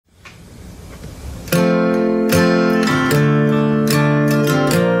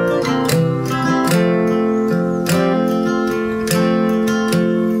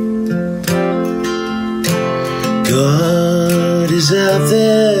out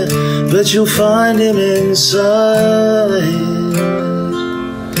there, but you'll find him inside.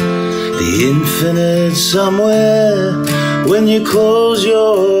 The infinite somewhere when you close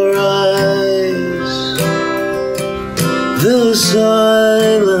your eyes. The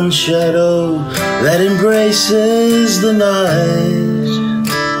silent shadow that embraces the night.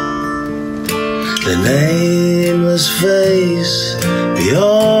 The nameless face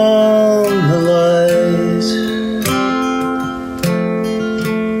beyond the light.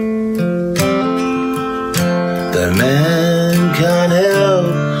 The man can't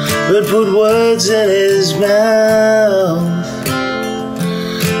help but put words in his mouth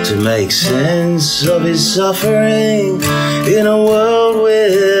to make sense of his suffering in a world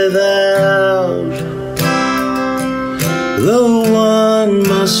without. Though one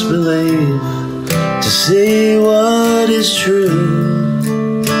must believe to see what is true,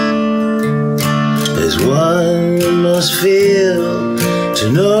 as one must feel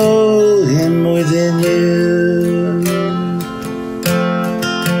to know him within you.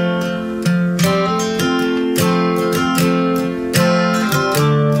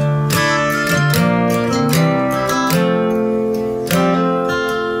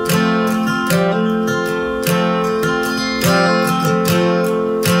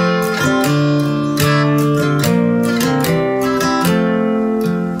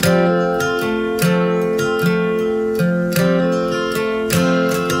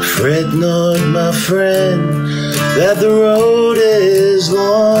 Fret not, my friend, that the road is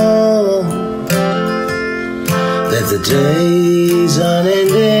long, that the day's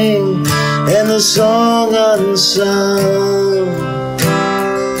unending and the song unsung.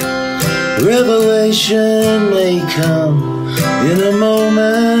 Revelation may come in a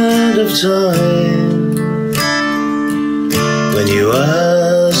moment of time, when you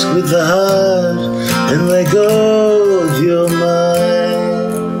ask with the heart and let go of your mind.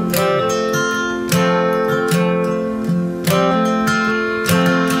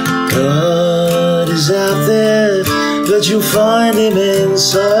 God is out there, but you'll find him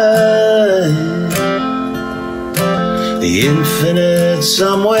inside. The infinite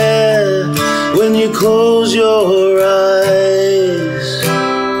somewhere when you close your eyes.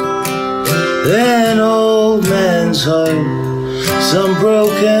 An old man's hope, some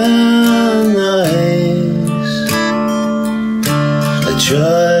broken